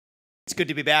It's good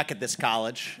to be back at this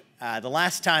college. The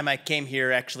last time I came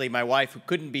here, actually, my wife, who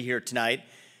couldn't be here tonight,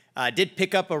 did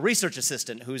pick up a research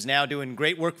assistant who's now doing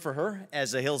great work for her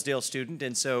as a Hillsdale student.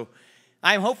 And so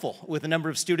I am hopeful with a number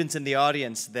of students in the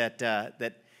audience that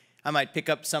I might pick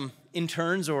up some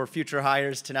interns or future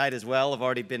hires tonight as well. I've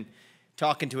already been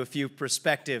talking to a few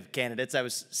prospective candidates. I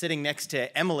was sitting next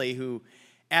to Emily, who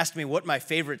asked me what my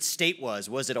favorite state was.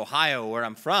 Was it Ohio, where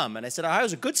I'm from? And I said,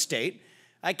 Ohio's a good state.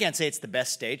 I can't say it's the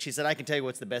best state. She said, I can tell you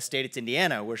what's the best state. It's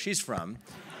Indiana, where she's from.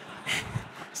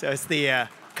 So it's the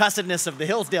cussedness of the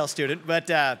Hillsdale student. But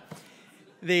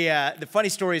the funny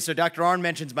story is, so Dr. Arnn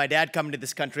mentions my dad coming to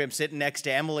this country. I'm sitting next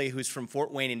to Emily, who's from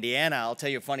Fort Wayne, Indiana. I'll tell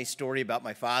you a funny story about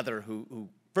my father, who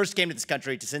first came to this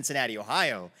country, to Cincinnati,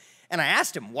 Ohio. And I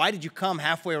asked him, why did you come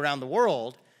halfway around the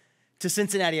world to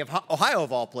Cincinnati, Ohio,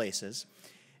 of all places?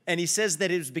 And he says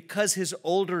that it was because his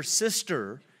older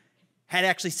sister had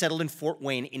actually settled in Fort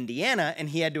Wayne, Indiana, and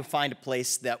he had to find a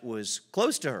place that was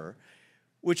close to her,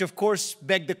 which of course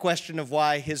begged the question of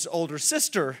why his older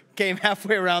sister came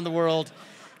halfway around the world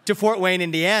to Fort Wayne,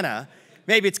 Indiana.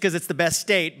 Maybe it's because it's the best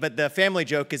state, but the family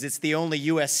joke is it's the only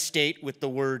U.S. state with the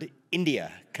word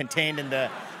India contained in the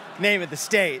name of the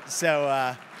state.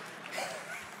 So,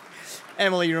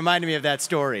 Emily, you reminded me of that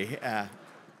story.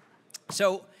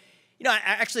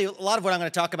 Actually, a lot of what I'm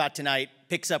going to talk about tonight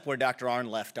picks up where Dr. Arnn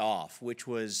left off, which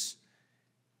was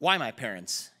why my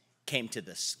parents came to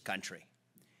this country.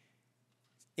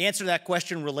 The answer to that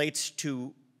question relates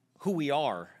to who we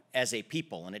are as a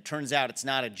people, and it turns out it's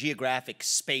not a geographic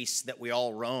space that we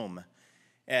all roam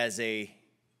as a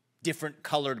different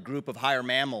colored group of higher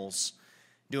mammals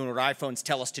doing what iPhones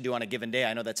tell us to do on a given day.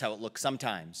 I know that's how it looks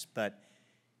sometimes, but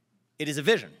it is a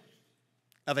vision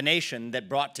of a nation that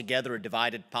brought together a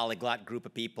divided polyglot group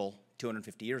of people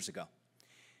 250 years ago.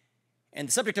 And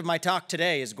the subject of my talk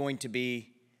today is going to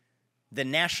be the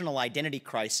national identity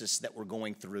crisis that we're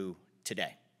going through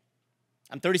today.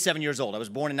 I'm 37 years old. I was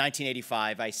born in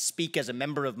 1985. I speak as a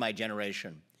member of my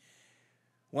generation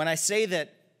when I say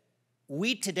that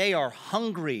we today are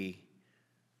hungry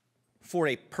for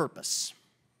a purpose.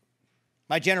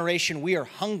 My generation, we are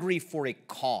hungry for a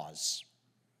cause.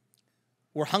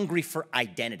 We're hungry for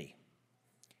identity.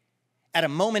 At a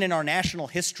moment in our national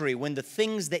history when the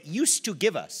things that used to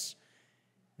give us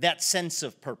that sense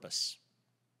of purpose,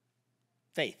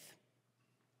 faith,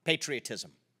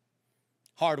 patriotism,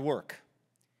 hard work,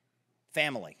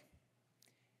 family,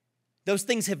 those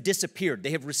things have disappeared.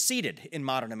 They have receded in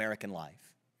modern American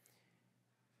life.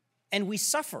 And we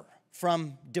suffer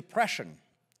from depression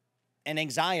and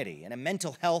anxiety and a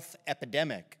mental health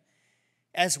epidemic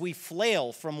as we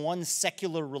flail from one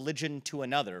secular religion to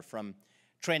another, from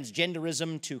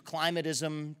transgenderism to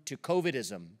climatism to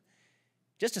COVIDism,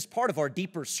 just as part of our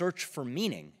deeper search for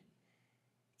meaning,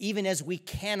 even as we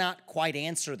cannot quite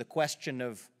answer the question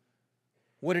of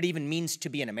what it even means to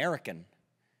be an American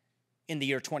in the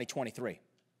year 2023.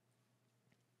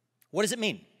 What does it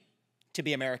mean to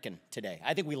be American today?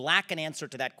 I think we lack an answer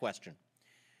to that question.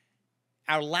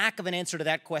 Our lack of an answer to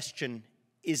that question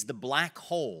is the black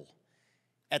hole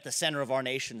at the center of our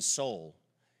nation's soul.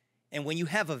 And when you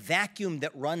have a vacuum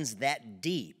that runs that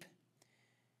deep,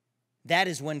 that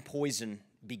is when poison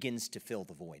begins to fill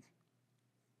the void.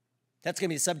 That's going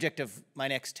to be the subject of my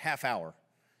next half hour,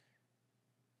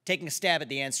 taking a stab at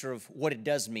the answer of what it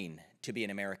does mean to be an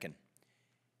American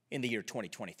in the year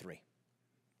 2023.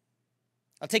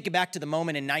 I'll take you back to the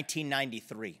moment in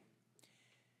 1993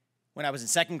 when I was in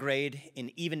second grade in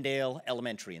Evendale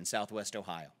Elementary in Southwest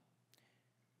Ohio,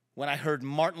 when I heard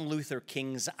Martin Luther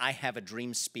King's I Have a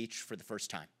Dream speech for the first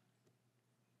time.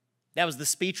 That was the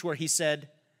speech where he said,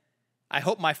 I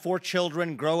hope my 4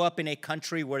 children grow up in a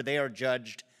country where they are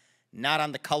judged not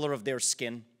on the color of their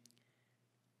skin,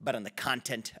 but on the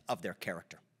content of their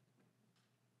character.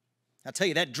 I'll tell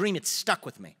you, that dream, it stuck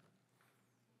with me.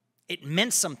 It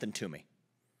meant something to me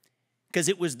because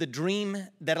it was the dream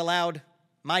that allowed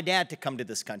my dad to come to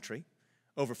this country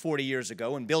over 40 years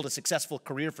ago and build a successful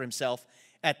career for himself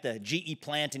at the GE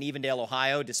plant in Evendale,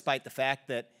 Ohio, despite the fact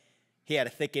that he had a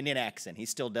thick Indian accent. He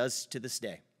still does to this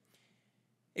day.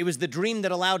 It was the dream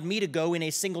that allowed me to go in a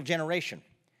single generation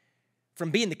from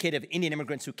being the kid of Indian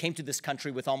immigrants who came to this country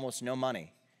with almost no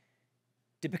money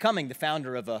to becoming the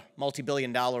founder of a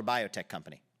multi-billion-dollar biotech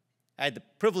company. I had the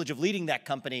privilege of leading that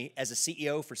company as a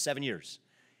CEO for 7 years.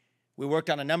 We worked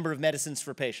on a number of medicines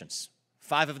for patients.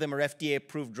 5 of them are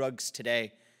FDA-approved drugs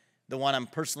today. The one I'm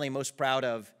personally most proud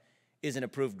of is an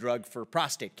approved drug for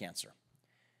prostate cancer.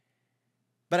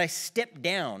 But I stepped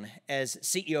down as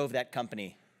CEO of that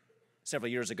company several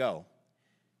years ago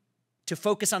to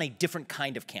focus on a different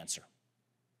kind of cancer.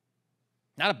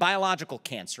 not a biological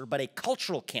cancer, but a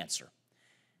cultural cancer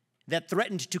that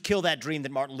threatened to kill that dream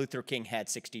that Martin Luther King had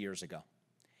 60 years ago,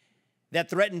 that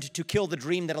threatened to kill the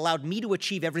dream that allowed me to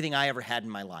achieve everything I ever had in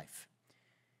my life.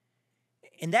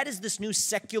 And that is this new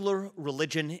secular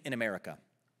religion in America,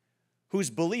 whose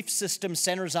belief system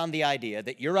centers on the idea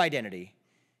that your identity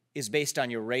is based on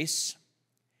your race,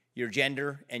 your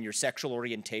gender, and your sexual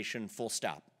orientation, full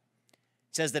stop.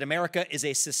 It says that America is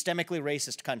a systemically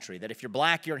racist country, that if you're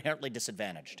black, you're inherently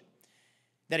disadvantaged,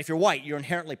 that if you're white, you're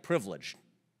inherently privileged.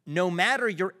 No matter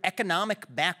your economic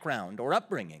background or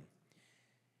upbringing,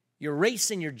 your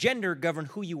race and your gender govern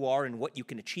who you are and what you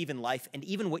can achieve in life, and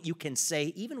even what you can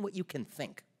say, even what you can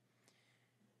think.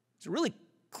 It's a really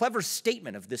clever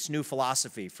statement of this new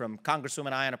philosophy from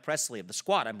Congresswoman Ayanna Pressley of the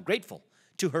Squad. I'm grateful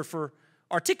to her for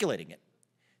articulating it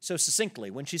so succinctly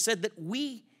when she said that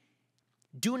we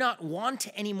do not want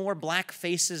any more black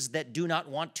faces that do not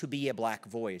want to be a black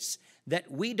voice, that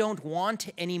we don't want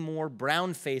any more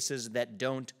brown faces that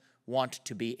don't want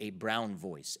to be a brown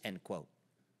voice, end quote.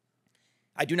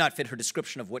 I do not fit her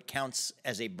description of what counts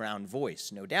as a brown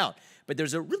voice, no doubt, but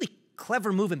there's a really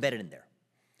clever move embedded in there.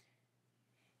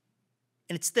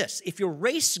 And it's this: if your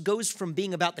race goes from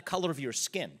being about the color of your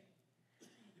skin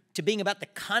to being about the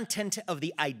content of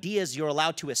the ideas you're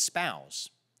allowed to espouse,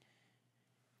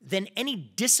 then any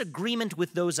disagreement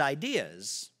with those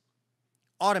ideas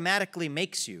automatically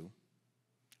makes you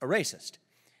a racist.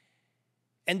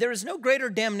 And there is no greater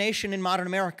damnation in modern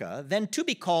America than to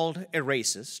be called a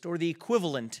racist, or the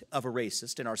equivalent of a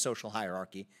racist in our social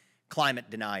hierarchy: climate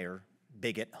denier,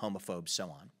 bigot, homophobe, so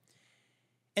on.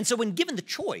 And so when given the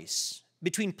choice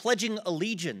between pledging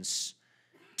allegiance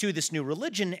to this new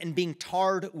religion and being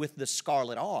tarred with the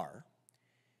scarlet R,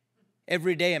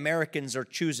 everyday Americans are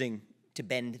choosing to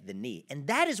bend the knee. And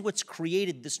that is what's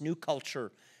created this new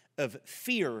culture of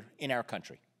fear in our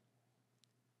country.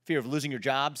 Fear of losing your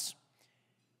jobs,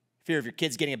 fear of your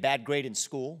kids getting a bad grade in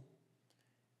school,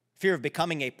 fear of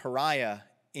becoming a pariah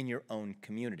in your own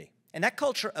community. And that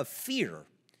culture of fear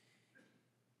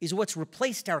is what's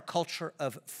replaced our culture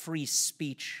of free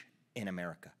speech in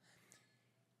America.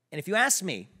 And if you ask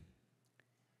me,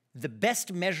 the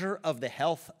best measure of the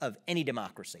health of any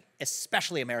democracy,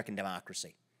 especially American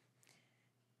democracy,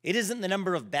 it isn't the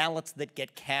number of ballots that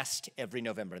get cast every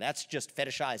November. That's just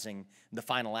fetishizing the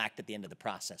final act at the end of the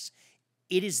process.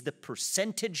 It is the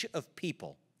percentage of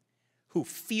people who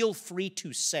feel free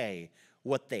to say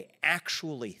what they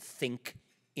actually think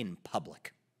in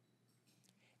public.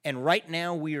 And right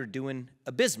now we are doing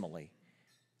abysmally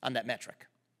on that metric.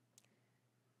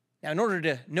 Now, in order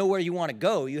to know where you want to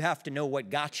go, you have to know what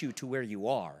got you to where you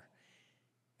are.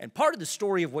 And part of the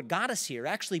story of what got us here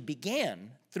actually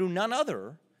began through none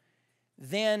other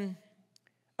than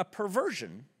a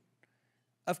perversion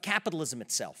of capitalism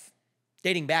itself,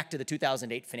 dating back to the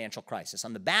 2008 financial crisis.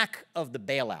 On the back of the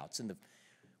bailouts, in the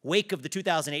wake of the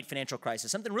 2008 financial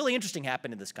crisis, something really interesting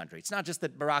happened in this country. It's not just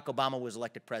that Barack Obama was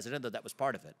elected president, though that was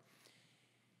part of it.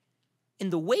 In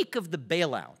the wake of the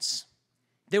bailouts,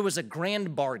 there was a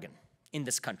grand bargain in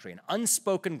this country, an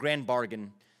unspoken grand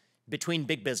bargain between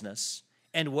big business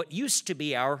and what used to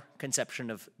be our conception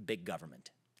of big government.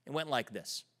 It went like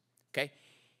this, okay?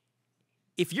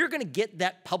 If you're going to get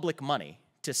that public money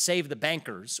to save the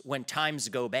bankers when times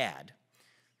go bad,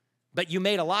 but you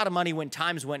made a lot of money when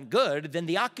times went good, then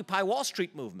the Occupy Wall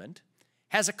Street movement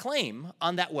has a claim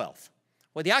on that wealth.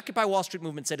 What the Occupy Wall Street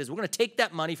movement said is, we're going to take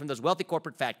that money from those wealthy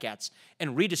corporate fat cats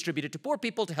and redistribute it to poor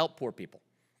people to help poor people.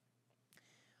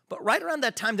 But right around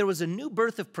that time, there was a new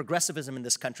birth of progressivism in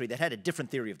this country that had a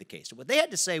different theory of the case. What they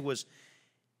had to say was,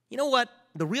 you know what?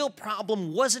 The real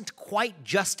problem wasn't quite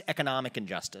just economic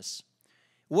injustice.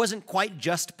 It wasn't quite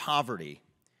just poverty.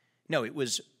 No, it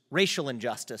was racial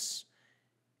injustice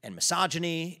and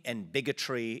misogyny and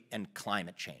bigotry and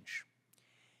climate change.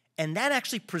 And that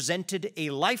actually presented a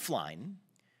lifeline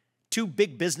to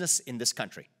big business in this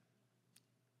country.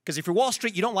 Because if you're Wall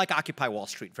Street, you don't like Occupy Wall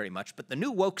Street very much, but the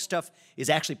new woke stuff is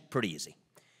actually pretty easy.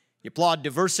 You applaud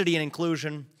diversity and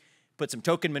inclusion, put some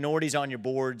token minorities on your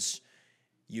boards,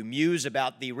 you muse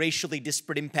about the racially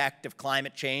disparate impact of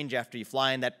climate change after you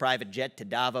fly in that private jet to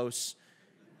Davos.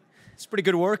 It's pretty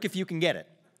good work if you can get it.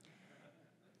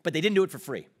 But they didn't do it for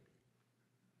free.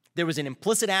 There was an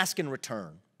implicit ask in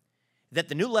return that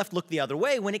the new left looked the other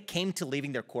way when it came to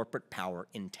leaving their corporate power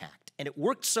intact. And it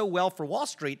worked so well for Wall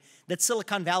Street that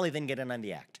Silicon Valley then got in on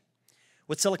the act.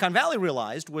 What Silicon Valley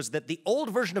realized was that the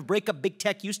old version of break up big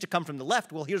tech used to come from the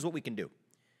left. Well, here's what we can do.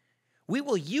 We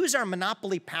will use our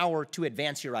monopoly power to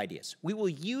advance your ideas. We will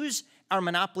use our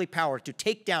monopoly power to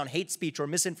take down hate speech or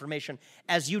misinformation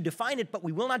as you define it, but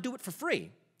we will not do it for free.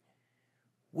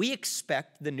 we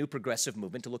expect the new progressive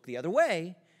movement to look the other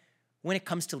way when it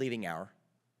comes to leaving our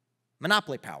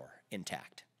monopoly power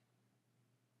intact.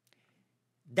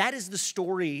 That is the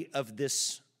story of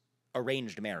this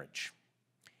arranged marriage.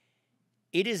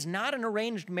 It is not an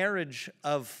arranged marriage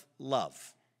of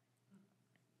love.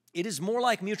 It is more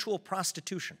like mutual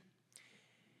prostitution.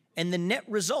 And the net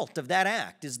result of that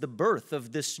act is the birth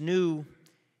of this new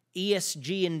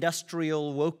ESG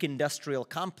industrial, woke industrial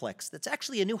complex that's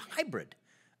actually a new hybrid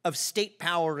of state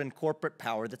power and corporate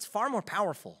power that's far more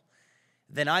powerful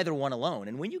than either one alone.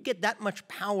 And when you get that much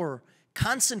power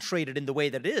concentrated in the way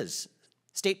that it is,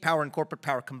 state power and corporate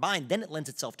power combined, then it lends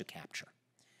itself to capture.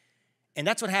 And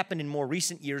that's what happened in more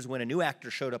recent years when a new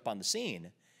actor showed up on the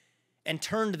scene and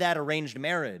turned that arranged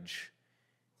marriage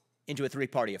into a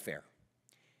three-party affair.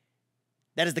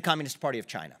 That is the Communist Party of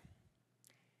China.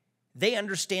 They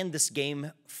understand this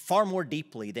game far more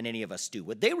deeply than any of us do.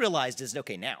 What they realized is,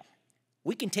 okay, now,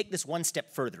 we can take this one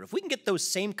step further. If we can get those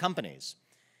same companies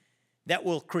that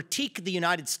will critique the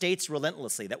United States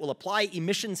relentlessly, that will apply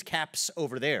emissions caps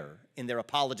over there in their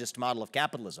apologist model of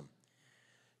capitalism,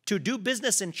 to do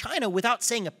business in China without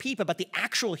saying a peep about the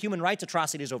actual human rights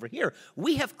atrocities over here,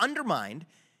 we have undermined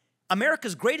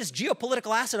America's greatest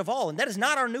geopolitical asset of all, and that is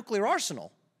not our nuclear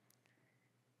arsenal.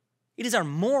 It is our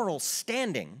moral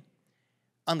standing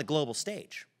on the global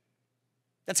stage.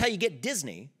 That's how you get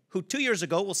Disney, who 2 years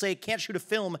ago will say it can't shoot a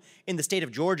film in the state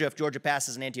of Georgia if Georgia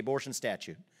passes an anti-abortion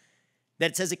statute,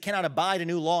 that it says it cannot abide a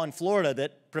new law in Florida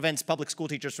that prevents public school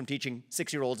teachers from teaching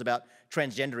 6-year-olds about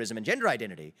transgenderism and gender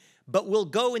identity, but will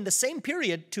go in the same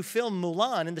period to film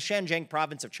Mulan in the Xinjiang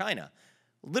province of China,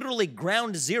 literally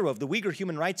ground zero of the Uyghur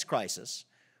human rights crisis,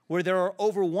 where there are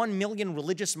over 1 million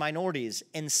religious minorities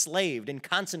enslaved in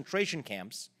concentration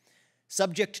camps,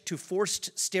 subject to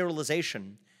forced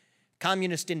sterilization,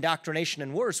 communist indoctrination,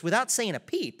 and worse, without saying a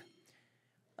peep,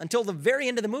 until the very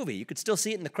end of the movie. You could still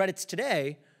see it in the credits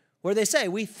today, where they say,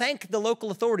 we thank the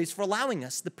local authorities for allowing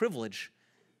us the privilege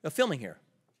of filming here.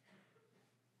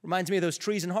 Reminds me of those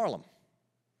trees in Harlem.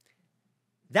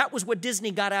 That was what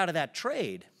Disney got out of that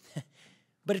trade.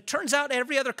 But it turns out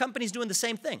every other company's doing the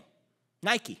same thing.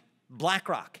 Nike,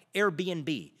 BlackRock,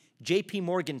 Airbnb, JP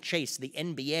Morgan Chase, the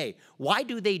NBA. Why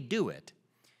do they do it?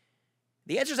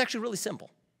 The answer is actually really simple.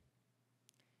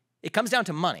 It comes down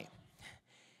to money.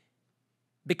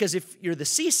 Because if you're the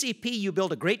CCP, you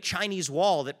build a great Chinese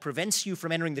wall that prevents you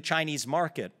from entering the Chinese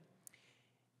market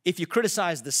if you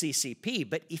criticize the CCP.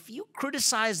 But if you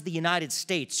criticize the United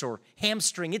States or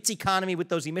hamstring its economy with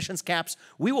those emissions caps,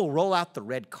 we will roll out the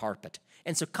red carpet.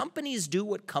 And so companies do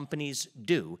what companies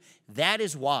do. That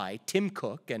is why Tim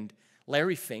Cook and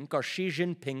Larry Fink are Xi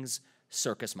Jinping's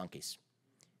circus monkeys.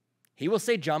 He will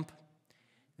say jump,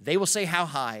 they will say how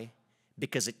high,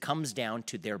 because it comes down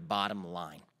to their bottom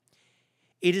line.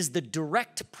 It is the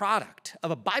direct product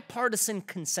of a bipartisan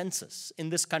consensus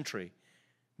in this country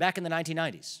back in the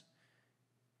 1990s.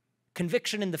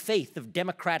 Conviction in the faith of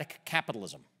democratic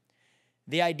capitalism.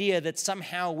 The idea that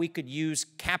somehow we could use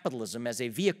capitalism as a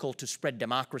vehicle to spread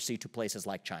democracy to places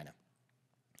like China.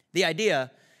 The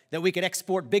idea that we could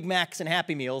export Big Macs and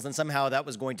Happy Meals and somehow that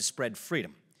was going to spread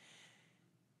freedom.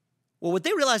 Well, what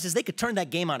they realized is they could turn that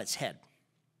game on its head.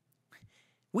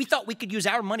 We thought we could use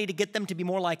our money to get them to be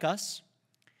more like us.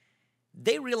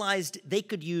 They realized they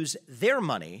could use their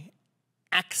money,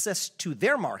 access to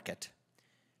their market,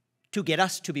 to get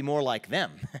us to be more like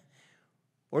them.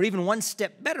 Or even one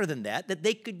step better than that, that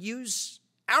they could use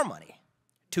our money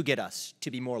to get us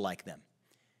to be more like them.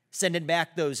 Sending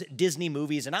back those Disney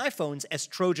movies and iPhones as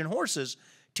Trojan horses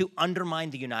to undermine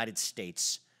the United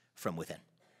States from within.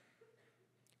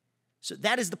 So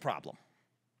that is the problem,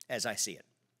 as I see it.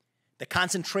 The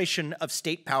concentration of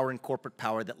state power and corporate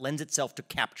power that lends itself to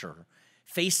capture,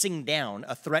 facing down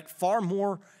a threat far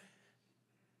more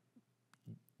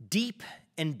deep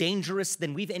and dangerous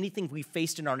than anything we've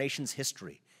faced in our nation's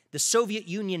history. The Soviet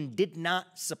Union did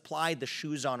not supply the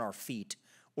shoes on our feet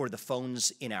or the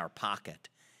phones in our pocket.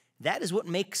 That is what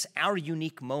makes our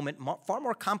unique moment far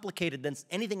more complicated than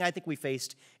anything I think we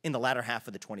faced in the latter half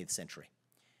of the 20th century.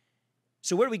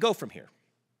 So where do we go from here?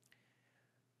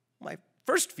 My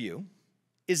first view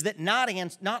is that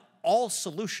not all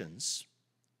solutions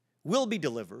will be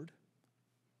delivered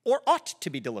or ought to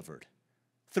be delivered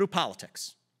through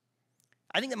politics.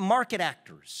 I think that market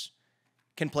actors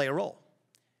can play a role.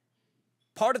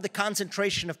 Part of the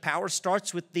concentration of power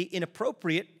starts with the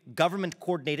inappropriate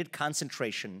government-coordinated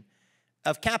concentration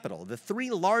of capital. The three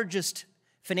largest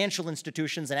financial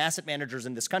institutions and asset managers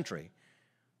in this country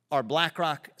are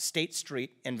BlackRock, State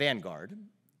Street, and Vanguard,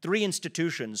 three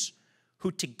institutions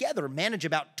who together manage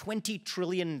about $20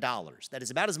 trillion. That is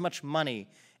about as much money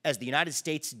as the United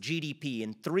States GDP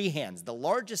in three hands, the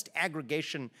largest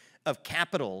aggregation of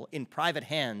capital in private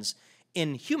hands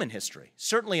in human history,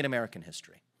 certainly in American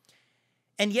history.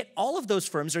 And yet all of those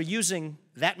firms are using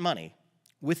that money,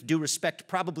 with due respect,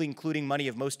 probably including money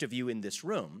of most of you in this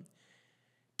room,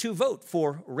 to vote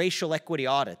for racial equity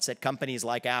audits at companies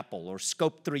like Apple or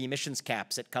Scope 3 emissions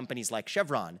caps at companies like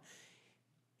Chevron,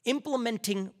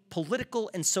 implementing political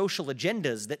and social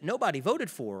agendas that nobody voted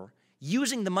for,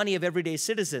 using the money of everyday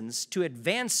citizens to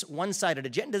advance one-sided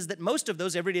agendas that most of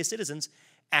those everyday citizens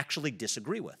actually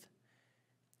disagree with.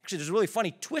 Actually, there's a really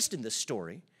funny twist in this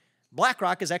story.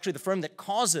 BlackRock is actually the firm that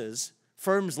causes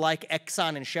firms like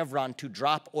Exxon and Chevron to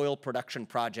drop oil production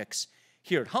projects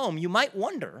here at home. You might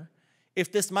wonder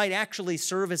if this might actually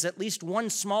serve as at least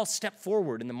one small step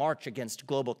forward in the march against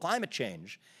global climate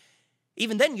change.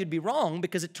 Even then, you'd be wrong,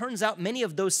 because it turns out many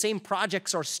of those same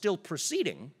projects are still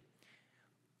proceeding,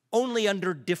 only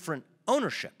under different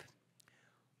ownership,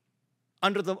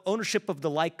 under the ownership of the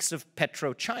likes of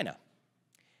PetroChina,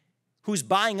 who's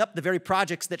buying up the very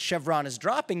projects that Chevron is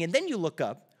dropping. And then you look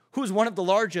up who's one of the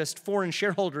largest foreign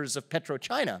shareholders of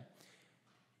PetroChina,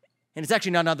 and it's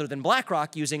actually none other than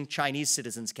BlackRock, using Chinese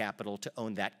citizens' capital to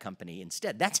own that company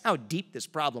instead. That's how deep this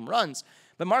problem runs,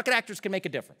 but market actors can make a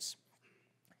difference.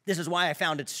 This is why I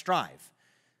founded Strive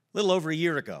a little over a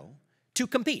year ago to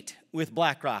compete with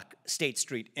BlackRock, State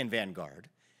Street, and Vanguard,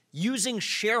 using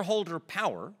shareholder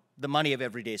power, the money of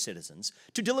everyday citizens,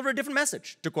 to deliver a different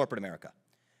message to corporate America,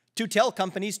 to tell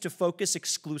companies to focus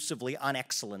exclusively on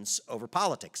excellence over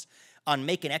politics, on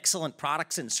making excellent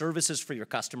products and services for your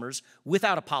customers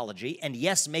without apology, and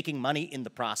yes, making money in the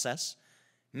process,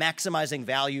 maximizing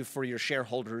value for your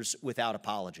shareholders without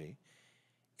apology,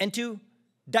 and to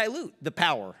dilute the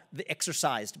power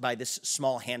exercised by this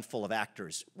small handful of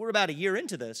actors. We're about a year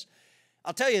into this.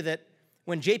 I'll tell you that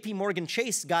when JP Morgan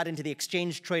Chase got into the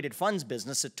exchange-traded funds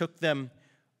business, it took them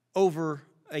over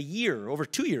a year, over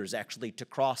 2 years actually, to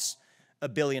cross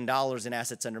 $1 billion in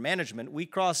assets under management. We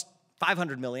crossed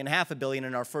 500 million, $500 million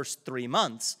in our first 3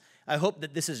 months. I hope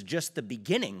that this is just the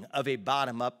beginning of a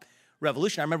bottom-up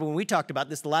revolution. I remember when we talked about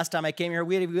this the last time I came here,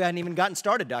 we hadn't even gotten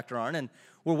started, Dr. Arnn, and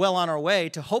we're well on our way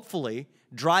to hopefully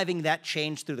driving that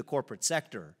change through the corporate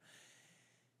sector.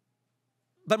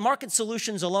 But market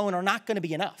solutions alone are not going to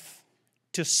be enough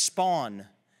to spawn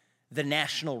the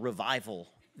national revival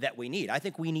that we need. I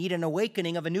think we need an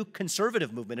awakening of a new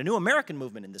conservative movement, a new American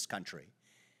movement in this country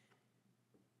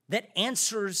that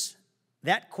answers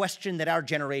that question that our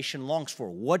generation longs for.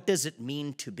 What does it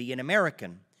mean to be an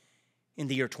American in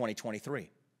the year 2023?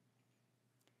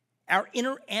 Our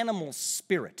inner animal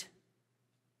spirit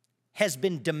has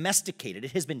been domesticated,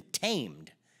 it has been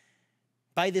tamed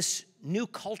by this new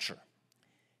culture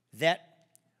that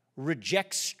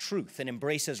rejects truth and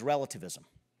embraces relativism,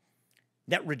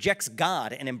 that rejects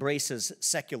God and embraces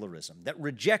secularism, that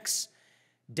rejects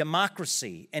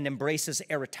democracy and embraces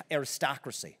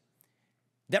aristocracy,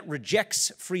 that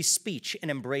rejects free speech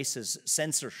and embraces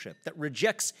censorship, that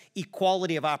rejects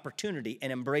equality of opportunity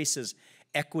and embraces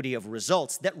equity of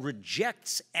results, that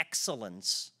rejects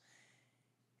excellence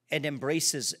and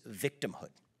embraces victimhood.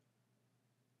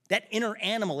 That inner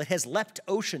animal, it has leapt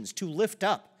oceans to lift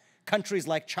up countries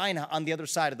like China on the other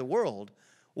side of the world,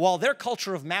 while their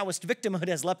culture of Maoist victimhood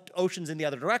has leapt oceans in the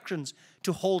other directions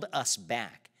to hold us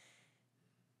back.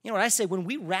 You know what I say? When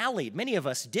we rallied, many of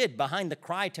us did, behind the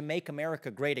cry to make America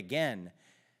great again,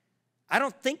 I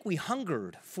don't think we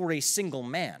hungered for a single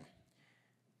man.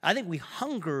 I think we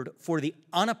hungered for the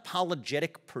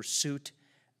unapologetic pursuit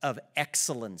of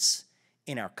excellence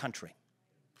in our country.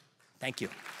 Thank you.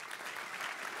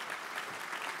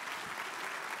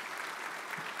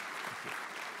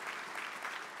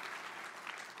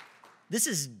 This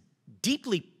is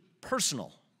deeply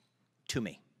personal to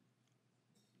me.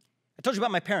 I told you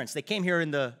about my parents. They came here in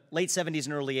the late 70s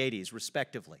and early 80s,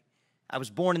 respectively. I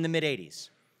was born in the mid-80s.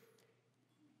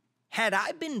 Had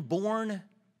I been born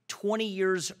 20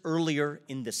 years earlier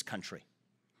in this country,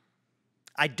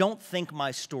 I don't think my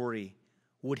story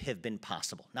would have been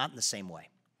possible, not in the same way.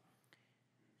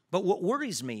 But what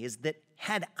worries me is that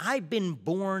had I been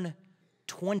born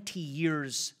 20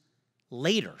 years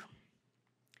later,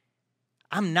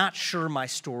 I'm not sure my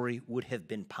story would have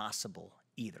been possible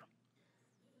either.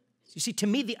 You see, to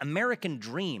me, the American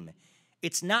dream,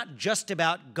 it's not just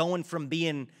about going from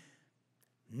being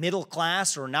middle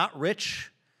class or not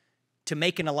rich to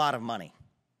making a lot of money.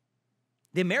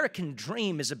 The American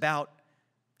dream is about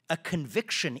a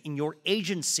conviction in your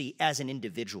agency as an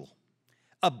individual,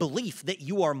 a belief that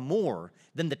you are more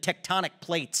than the tectonic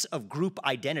plates of group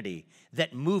identity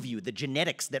that move you, the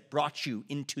genetics that brought you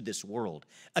into this world,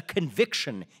 a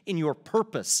conviction in your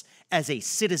purpose as a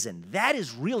citizen. That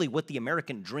is really what the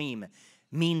American dream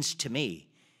means to me.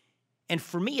 And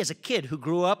for me as a kid who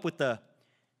grew up with a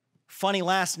funny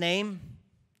last name,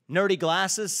 nerdy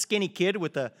glasses, skinny kid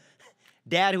with a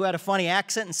dad who had a funny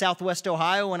accent in Southwest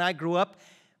Ohio when I grew up,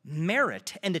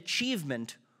 merit and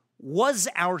achievement was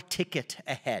our ticket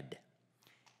ahead.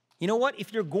 You know what?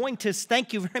 If you're going to,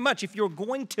 thank you very much, if you're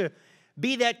going to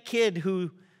be that kid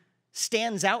who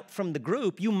stands out from the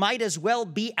group, you might as well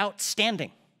be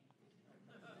outstanding.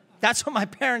 That's what my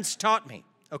parents taught me,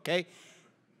 okay?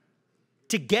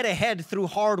 To get ahead through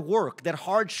hard work, that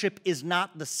hardship is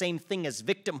not the same thing as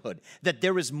victimhood, that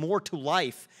there is more to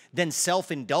life than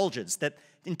self-indulgence, that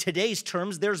in today's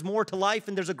terms, there's more to life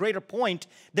and there's a greater point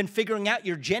than figuring out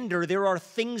your gender. There are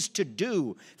things to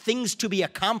do, things to be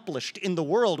accomplished in the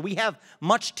world. We have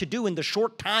much to do in the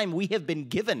short time we have been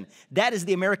given. That is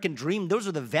the American dream. Those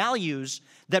are the values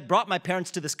that brought my parents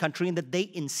to this country and that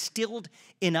they instilled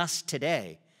in us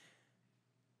today.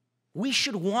 We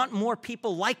should want more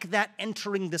people like that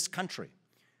entering this country.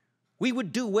 We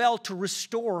would do well to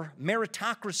restore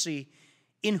meritocracy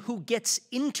in who gets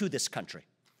into this country.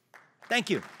 Thank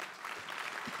you.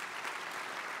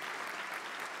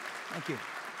 Thank you.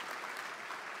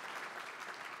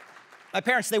 My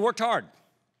parents, they worked hard.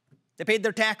 They paid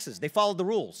their taxes. They followed the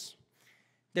rules.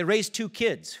 They raised 2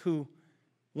 kids who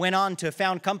went on to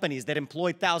found companies that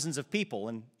employed thousands of people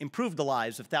and improved the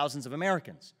lives of thousands of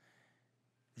Americans.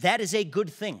 That is a good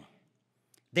thing.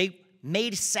 They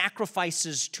made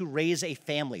sacrifices to raise a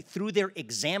family. Through their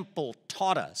example,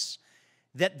 taught us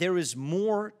that there is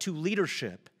more to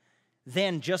leadership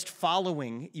than just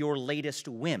following your latest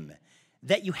whim.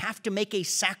 That you have to make a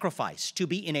sacrifice to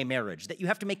be in a marriage, that you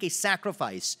have to make a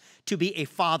sacrifice to be a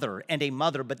father and a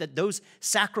mother, but that those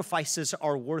sacrifices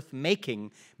are worth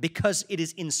making because it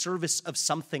is in service of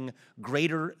something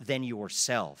greater than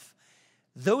yourself.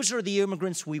 Those are the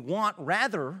immigrants we want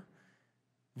rather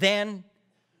than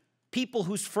people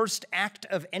whose first act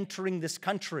of entering this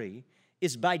country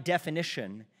is by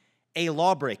definition a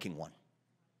law-breaking one.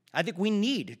 I think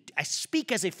I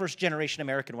speak as a first-generation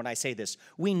American when I say this,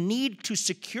 we need to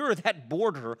secure that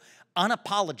border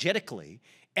unapologetically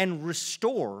and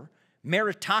restore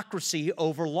meritocracy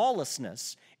over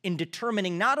lawlessness in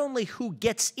determining not only who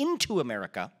gets into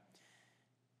America,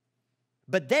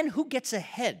 but then who gets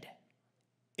ahead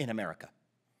in America.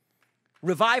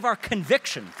 Revive our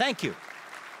conviction, thank you,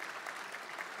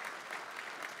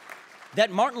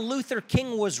 that Martin Luther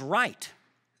King was right.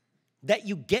 That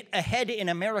you get ahead in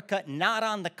America not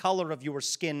on the color of your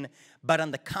skin, but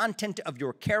on the content of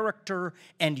your character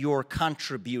and your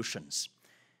contributions.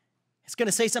 It's going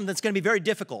to say something that's going to be very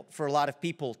difficult for a lot of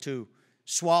people to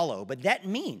swallow, but that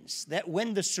means that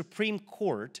when the Supreme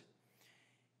Court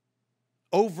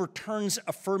overturns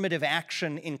affirmative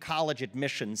action in college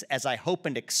admissions, as I hope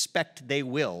and expect they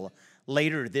will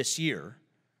later this year,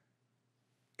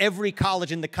 every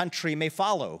college in the country may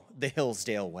follow the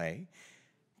Hillsdale way.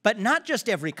 But not just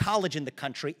every college in the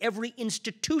country, every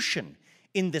institution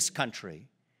in this country,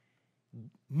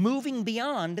 moving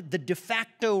beyond the de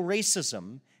facto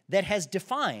racism that has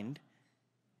defined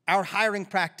our hiring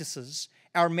practices,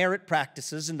 our merit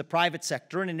practices in the private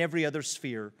sector and in every other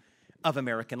sphere of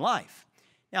American life.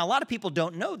 Now, a lot of people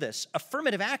don't know this.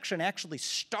 Affirmative action actually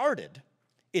started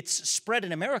its spread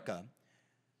in America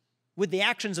with the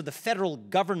actions of the federal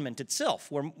government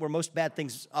itself, where most bad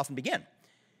things often begin.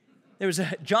 There was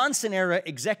a Johnson-era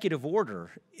executive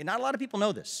order, and not a lot of people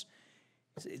know this.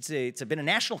 It's been a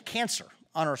national cancer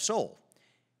on our soul.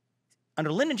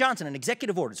 Under Lyndon Johnson, an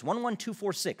executive order, it's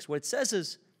 11246, what it says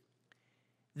is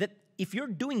that if you're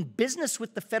doing business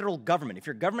with the federal government, if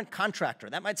you're a government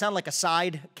contractor, that might sound like a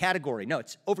side category. No,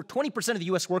 it's over 20% of the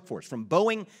U.S. workforce, from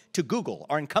Boeing to Google,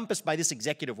 are encompassed by this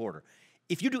executive order.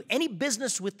 If you do any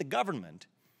business with the government,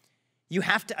 you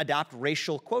have to adopt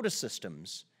racial quota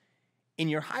systems in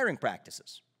your hiring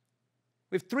practices.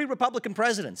 We have 3 Republican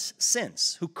presidents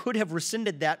since who could have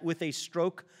rescinded that with a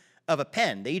stroke of a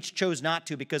pen. They each chose not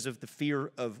to because of the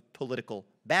fear of political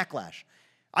backlash.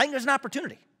 I think there's an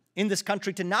opportunity in this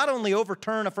country to not only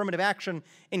overturn affirmative action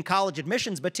in college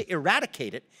admissions, but to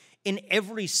eradicate it in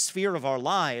every sphere of our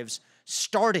lives,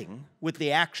 starting with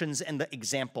the actions and the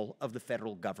example of the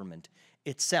federal government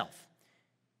itself.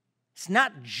 It's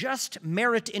not just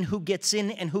merit in who gets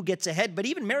in and who gets ahead, but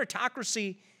even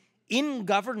meritocracy in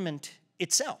government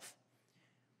itself.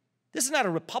 This is not a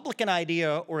Republican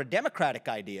idea or a Democratic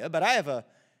idea, but I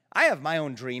have my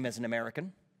own dream as an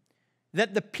American.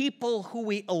 that the people who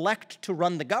we elect to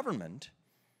run the government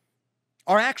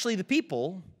are actually the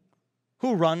people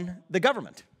who run the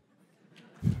government.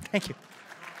 Thank you.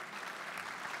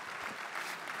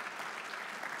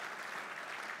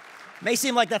 May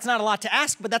seem like that's not a lot to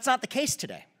ask, but that's not the case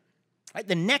today. Right?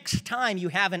 The next time you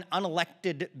have an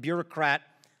unelected bureaucrat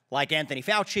like Anthony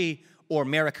Fauci or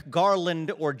Merrick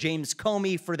Garland or James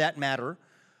Comey, for that matter,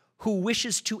 who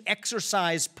wishes to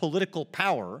exercise political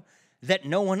power that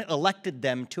no one elected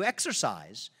them to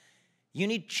exercise, you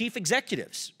need chief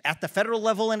executives at the federal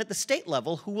level and at the state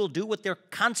level who will do what they're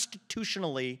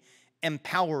constitutionally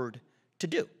empowered to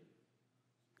do,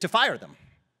 to fire them,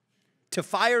 to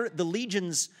fire the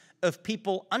legions of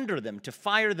people under them, to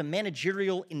fire the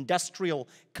managerial industrial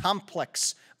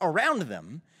complex around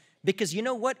them. Because you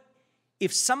know what?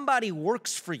 If somebody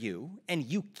works for you and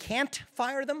you can't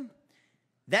fire them,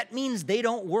 that means they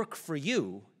don't work for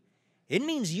you. It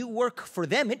means you work for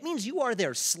them. It means you are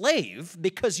their slave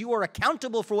because you are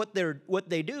accountable for what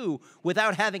they do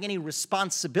without having any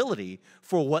responsibility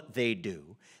for what they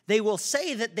do. They will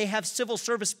say that they have civil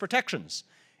service protections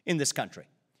in this country.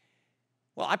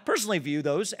 Well, I personally view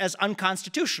those as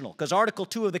unconstitutional because Article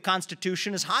 2 of the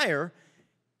Constitution is higher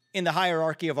in the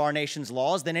hierarchy of our nation's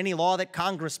laws than any law that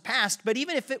Congress passed. But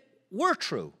even if it were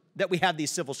true that we have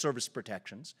these civil service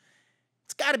protections,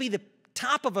 it's got to be the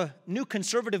top of a new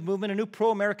conservative movement, a new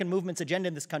pro-American movement's agenda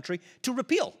in this country to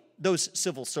repeal those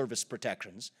civil service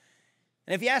protections.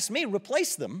 And if you ask me,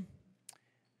 replace them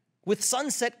with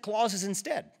sunset clauses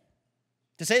instead.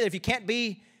 To say that if you can't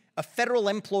be a federal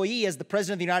employee as the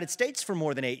President of the United States for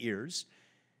more than 8 years,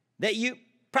 that you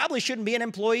probably shouldn't be an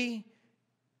employee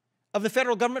of the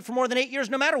federal government for more than 8 years,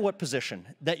 no matter what position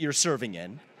that you're serving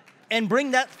in, and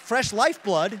bring that fresh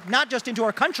lifeblood not just into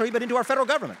our country, but into our federal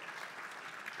government.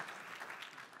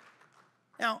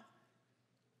 Now,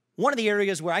 one of the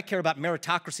areas where I care about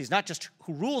meritocracy is not just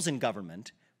who rules in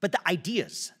government, but the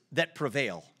ideas that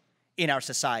prevail in our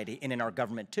society and in our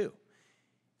government too.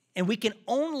 And we can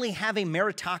only have a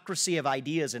meritocracy of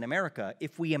ideas in America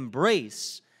if we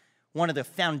embrace one of the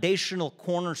foundational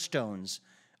cornerstones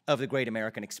of the great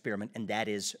American experiment, and that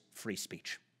is free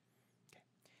speech.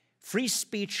 Free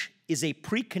speech is a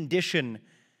precondition,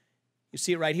 you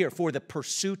see it right here, for the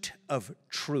pursuit of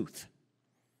truth.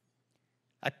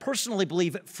 I personally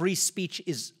believe free speech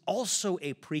is also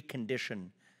a precondition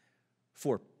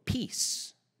for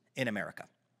peace in America.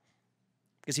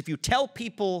 Because if you tell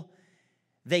people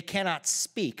they cannot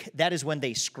speak, that is when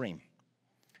they scream.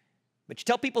 But you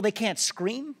tell people they can't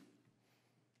scream,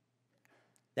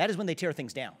 that is when they tear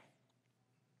things down.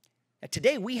 Now,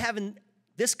 today, we have in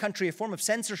this country a form of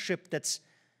censorship that's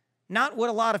not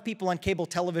what a lot of people on cable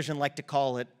television like to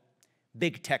call it,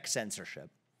 big tech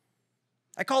censorship.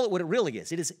 I call it what it really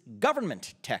is. It is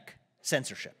government tech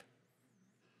censorship.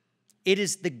 It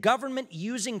is the government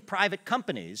using private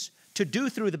companies to do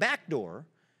through the back door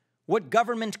what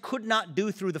government could not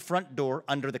do through the front door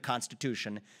under the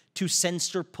Constitution to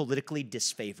censor politically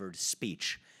disfavored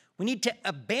speech. We need to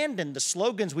abandon the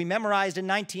slogans we memorized in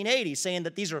 1980 saying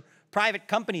that these are private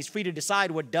companies free to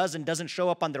decide what does and doesn't show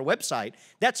up on their website.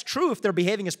 That's true if they're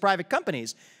behaving as private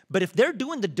companies. But if they're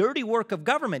doing the dirty work of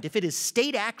government, if it is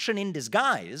state action in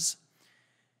disguise,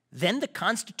 then the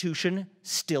Constitution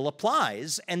still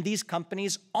applies, and these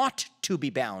companies ought to be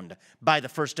bound by the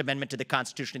First Amendment to the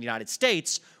Constitution of the United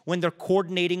States when they're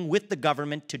coordinating with the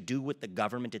government to do what the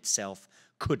government itself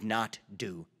could not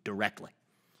do directly.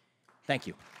 Thank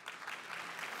you.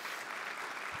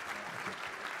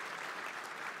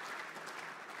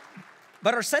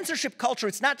 But our censorship culture,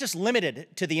 it's not just limited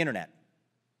to the internet.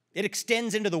 It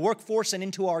extends into the workforce and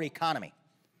into our economy.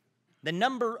 The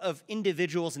number of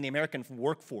individuals in the American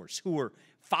workforce who were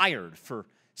fired for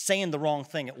saying the wrong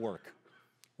thing at work,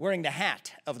 wearing the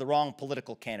hat of the wrong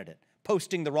political candidate,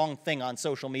 posting the wrong thing on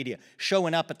social media,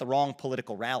 showing up at the wrong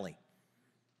political rally.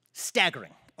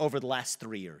 Staggering over the last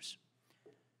 3 years.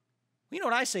 You know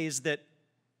what I say is that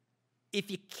if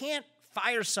you can't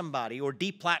fire somebody or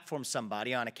deplatform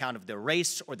somebody on account of their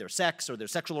race or their sex or their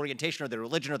sexual orientation or their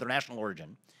religion or their national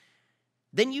origin,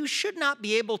 then you should not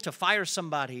be able to fire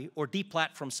somebody or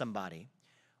deplatform somebody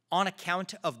on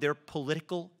account of their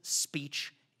political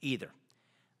speech either.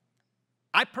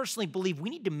 I personally believe we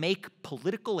need to make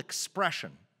political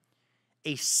expression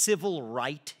a civil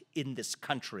right in this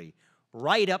country,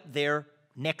 right up there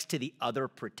next to the other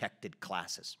protected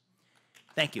classes.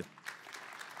 Thank you.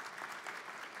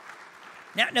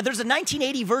 Now, there's a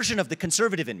 1980 version of the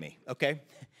conservative in me, okay,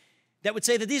 that would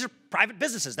say that these are private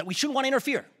businesses, that we shouldn't want to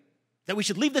interfere, that we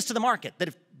should leave this to the market, that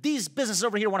if these businesses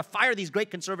over here want to fire these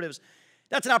great conservatives,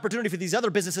 That's an opportunity for these other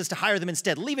businesses to hire them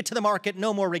instead. Leave it to the market,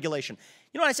 no more regulation.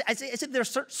 You know what I said there's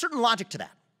certain logic to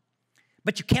that.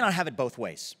 But you cannot have it both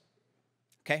ways,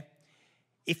 okay?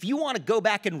 If you want to go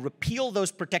back and repeal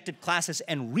those protected classes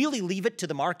and really leave it to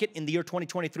the market in the year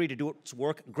 2023 to do its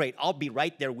work, great, I'll be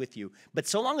right there with you. But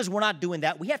so long as we're not doing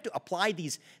that, we have to apply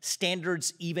these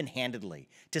standards even-handedly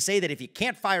to say that if you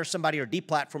can't fire somebody or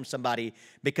deplatform somebody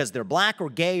because they're black or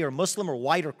gay or Muslim or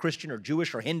white or Christian or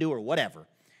Jewish or Hindu or whatever,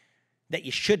 that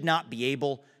you should not be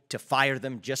able to fire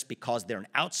them just because they're an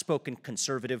outspoken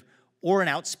conservative or an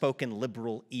outspoken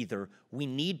liberal either. We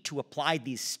need to apply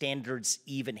these standards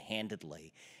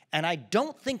even-handedly. And I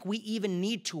don't think we even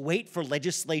need to wait for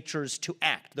legislatures to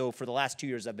act, though for the last 2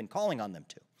 years I've been calling on them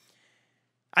to.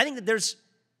 I think that there's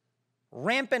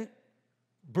rampant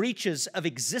breaches of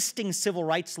existing civil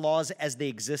rights laws as they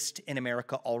exist in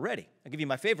America already. I'll give you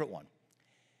my favorite one.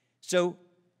 So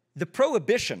the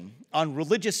prohibition on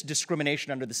religious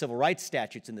discrimination under the civil rights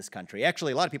statutes in this country,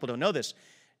 actually a lot of people don't know this,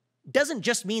 doesn't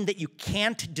just mean that you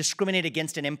can't discriminate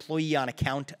against an employee on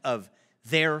account of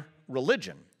their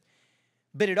religion,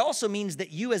 but it also means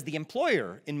that you as the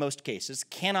employer, in most cases,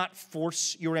 cannot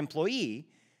force your employee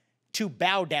to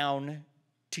bow down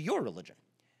to your religion.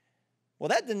 Well,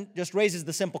 that then just raises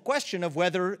the simple question of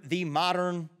whether the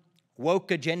modern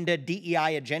woke agenda,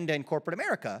 DEI agenda in corporate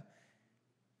America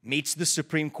meets the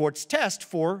Supreme Court's test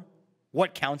for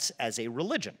what counts as a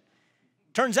religion.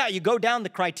 Turns out you go down the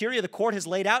criteria the court has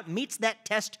laid out, meets that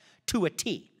test to a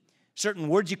T. Certain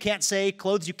words you can't say,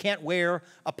 clothes you can't wear,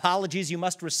 apologies you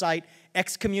must recite,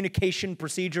 excommunication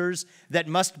procedures that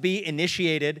must be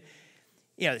initiated.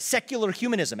 You know, secular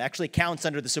humanism actually counts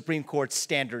under the Supreme Court's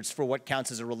standards for what counts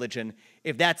as a religion.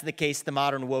 If that's the case, the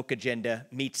modern woke agenda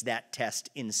meets that test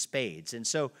in spades. And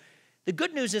so the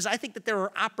good news is I think that there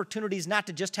are opportunities not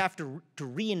to just have to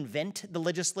reinvent the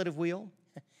legislative wheel,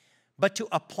 but to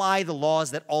apply the laws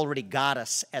that already got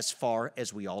us as far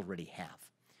as we already have.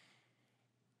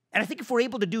 And I think if we're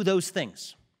able to do those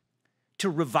things,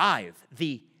 to revive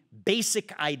the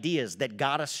basic ideas that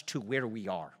got us to where we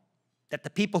are, that the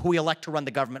people who we elect to run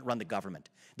the government,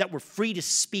 that we're free to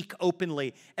speak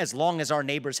openly as long as our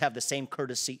neighbors have the same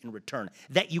courtesy in return,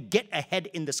 that you get ahead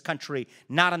in this country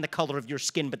not on the color of your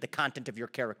skin but the content of your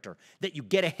character, that you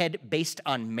get ahead based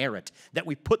on merit, that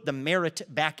we put the merit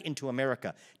back into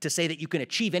America to say that you can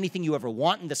achieve anything you ever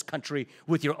want in this country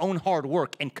with your own hard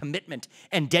work and commitment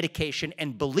and dedication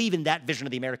and believe in that vision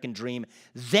of the American dream,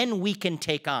 then we can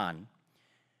take on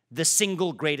the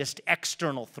single greatest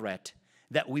external threat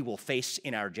that we will face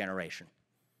in our generation.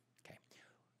 Okay.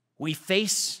 We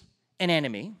face an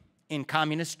enemy in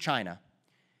communist China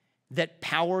that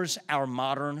powers our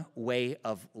modern way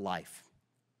of life.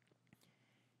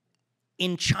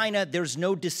 In China, there's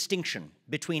no distinction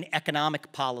between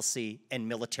economic policy and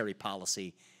military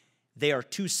policy. They are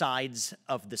two sides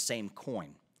of the same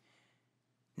coin.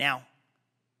 Now,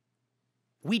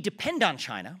 we depend on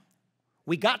China.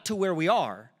 We got to where we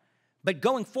are, but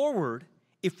going forward,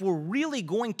 if we're really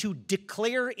going to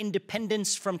declare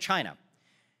independence from China,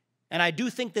 and I do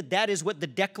think that that is what the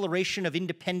Declaration of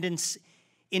Independence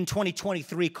in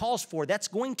 2023 calls for, that's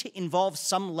going to involve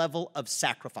some level of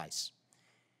sacrifice.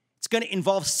 It's going to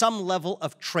involve some level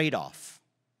of trade-off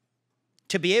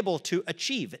to be able to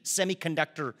achieve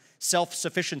semiconductor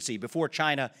self-sufficiency before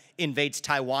China invades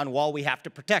Taiwan, while we have to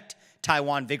protect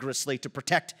Taiwan vigorously to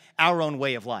protect our own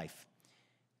way of life.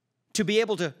 To be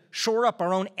able to shore up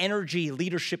our own energy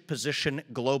leadership position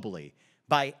globally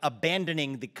by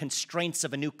abandoning the constraints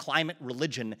of a new climate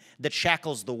religion that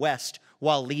shackles the West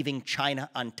while leaving China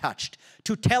untouched.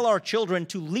 To tell our children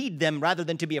to lead them rather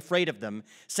than to be afraid of them,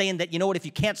 saying that, you know what, if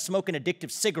you can't smoke an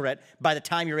addictive cigarette by the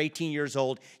time you're 18 years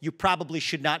old, you probably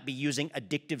should not be using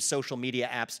addictive social media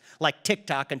apps like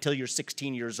TikTok until you're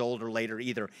 16 years old or later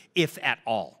either, if at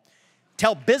all.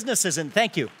 Tell businesses, and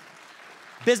thank you,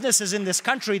 businesses in this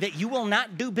country that you will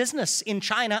not do business in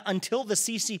China until the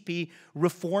CCP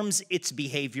reforms its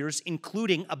behaviors,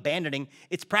 including abandoning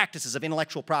its practices of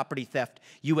intellectual property theft,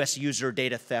 U.S. user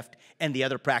data theft, and the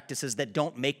other practices that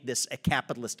don't make this a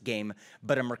capitalist game,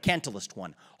 but a mercantilist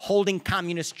one. Holding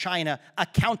communist China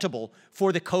accountable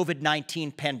for the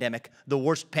COVID-19 pandemic, the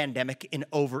worst pandemic in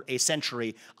over a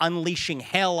century, unleashing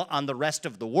hell on the rest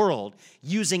of the world,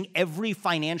 using every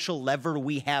financial lever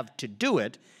we have to do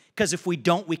it, because if we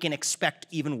don't, we can expect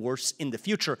even worse in the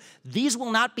future. These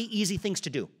will not be easy things to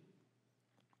do.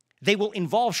 They will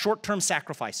involve short-term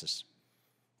sacrifices.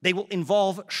 They will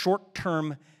involve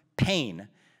short-term pain.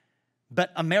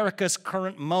 But America's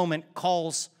current moment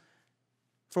calls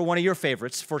for one of your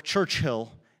favorites, for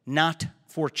Churchill, not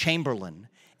for Chamberlain.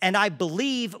 And I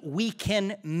believe we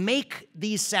can make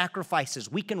these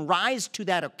sacrifices. We can rise to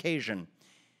that occasion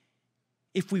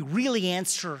if we really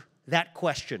answer that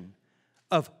question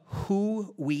of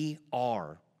who we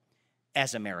are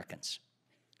as Americans.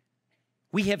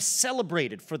 We have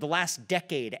celebrated for the last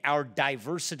decade our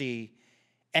diversity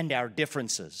and our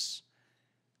differences,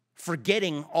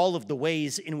 forgetting all of the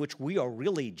ways in which we are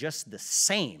really just the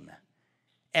same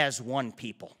as one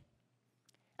people.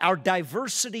 Our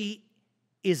diversity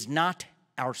is not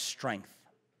our strength.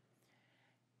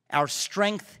 Our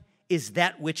strength is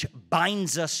that which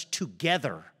binds us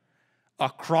together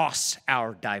across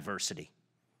our diversity.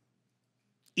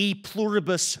 E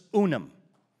pluribus unum,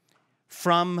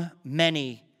 from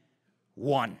many,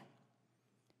 one.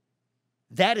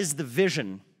 That is the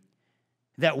vision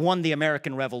that won the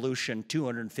American Revolution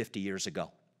 250 years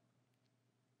ago.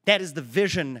 That is the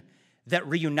vision that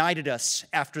reunited us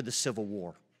after the Civil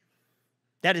War.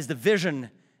 That is the vision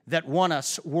that won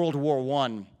us World War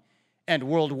I and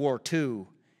World War II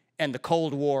and the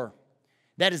Cold War.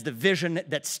 That is the vision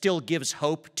that still gives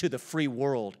hope to the free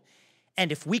world.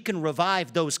 And if we can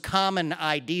revive those common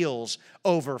ideals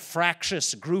over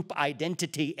fractious group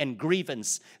identity and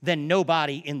grievance, then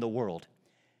nobody in the world,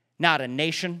 not a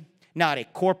nation, not a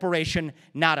corporation,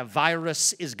 not a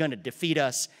virus is going to defeat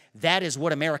us. That is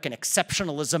what American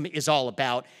exceptionalism is all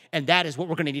about, and that is what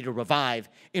we're going to need to revive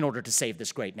in order to save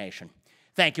this great nation.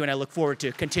 Thank you, and I look forward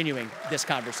to continuing this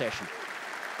conversation.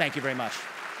 Thank you very much.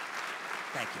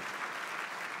 Thank you.